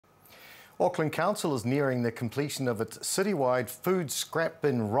Auckland Council is nearing the completion of its citywide food scrap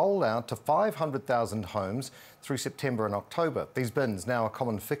bin rollout to 500,000 homes through September and October. These bins, now a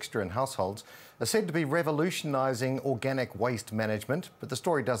common fixture in households, are said to be revolutionising organic waste management, but the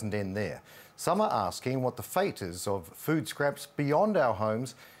story doesn't end there. Some are asking what the fate is of food scraps beyond our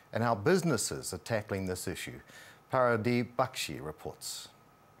homes and how businesses are tackling this issue. Paradi Bakshi reports.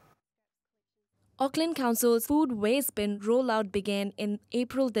 Auckland Council's food waste bin rollout began in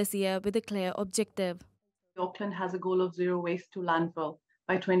April this year with a clear objective. Auckland has a goal of zero waste to landfill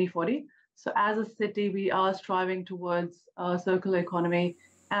by 2040. So as a city, we are striving towards a circular economy,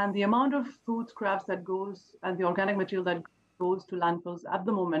 and the amount of food scraps that goes and the organic material that goes to landfills at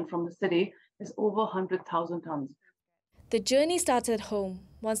the moment from the city is over 100,000 tons. The journey starts at home.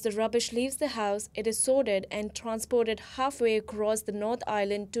 Once the rubbish leaves the house, it is sorted and transported halfway across the North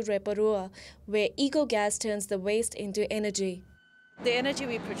Island to Reparua, where eco-gas turns the waste into energy. The energy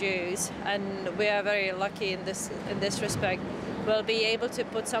we produce, and we are very lucky in this respect, we'll be able to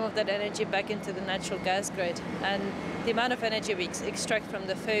put some of that energy back into the natural gas grid. And the amount of energy we extract from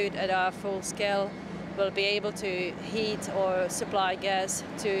the food at our full scale will be able to heat or supply gas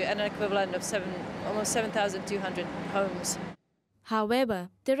to an equivalent of almost 7,200 homes. However,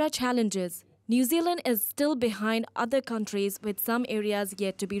 there are challenges. New Zealand is still behind other countries with some areas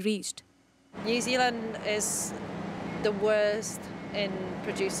yet to be reached. New Zealand is the worst in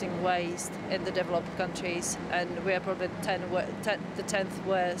producing waste in the developed countries, and we are probably the 10th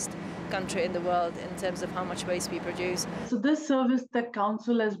worst country in the world in terms of how much waste we produce. So this service that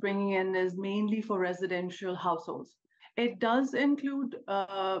council is bringing in is mainly for residential households. It does include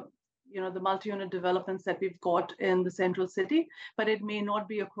the multi-unit developments that we've got in the central city, but it may not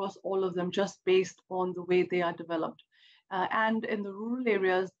be across all of them just based on the way they are developed. And in the rural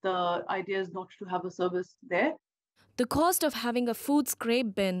areas, the idea is not to have a service there. The cost of having a food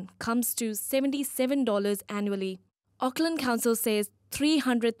scrape bin comes to $77 annually. Auckland Council says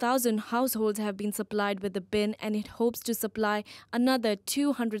 300,000 households have been supplied with the bin, and it hopes to supply another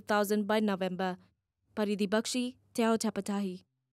 200,000 by November. Paridi Bakshi, Te Ao Tapatahi.